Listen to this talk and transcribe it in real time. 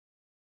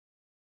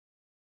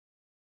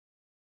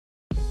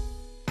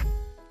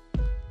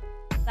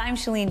I'm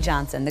Chalene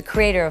Johnson, the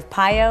creator of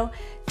PiYo,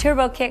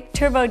 Turbo Kick,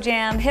 Turbo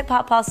Jam, Hip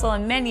Hop Hustle,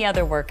 and many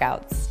other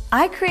workouts.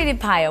 I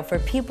created PiYo for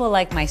people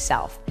like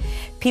myself,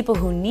 people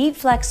who need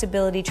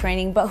flexibility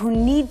training but who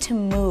need to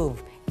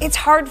move. It's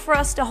hard for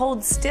us to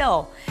hold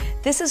still.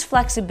 This is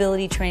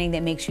flexibility training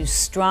that makes you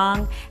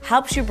strong,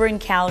 helps you burn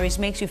calories,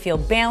 makes you feel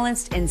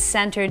balanced and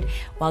centered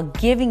while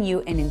giving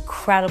you an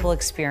incredible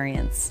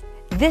experience.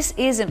 This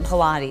isn't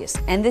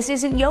Pilates and this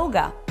isn't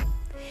yoga.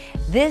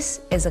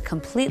 This is a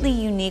completely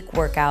unique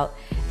workout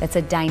that's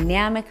a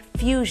dynamic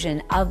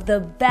fusion of the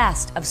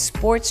best of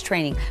sports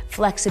training,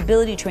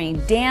 flexibility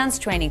training, dance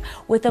training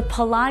with a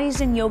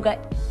Pilates and yoga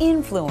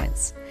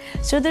influence.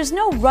 So there's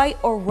no right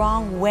or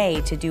wrong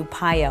way to do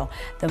PiYo.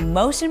 The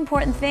most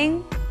important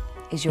thing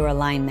is your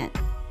alignment.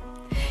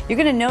 You're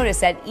going to notice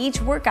that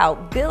each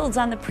workout builds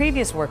on the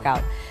previous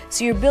workout.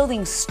 So you're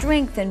building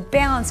strength and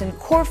balance and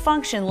core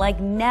function like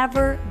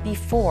never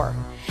before.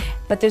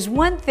 But there's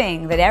one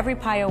thing that every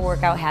PiYo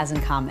workout has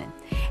in common,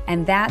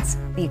 and that's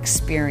the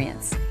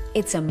experience.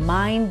 It's a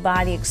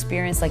mind-body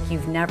experience like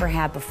you've never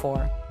had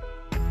before.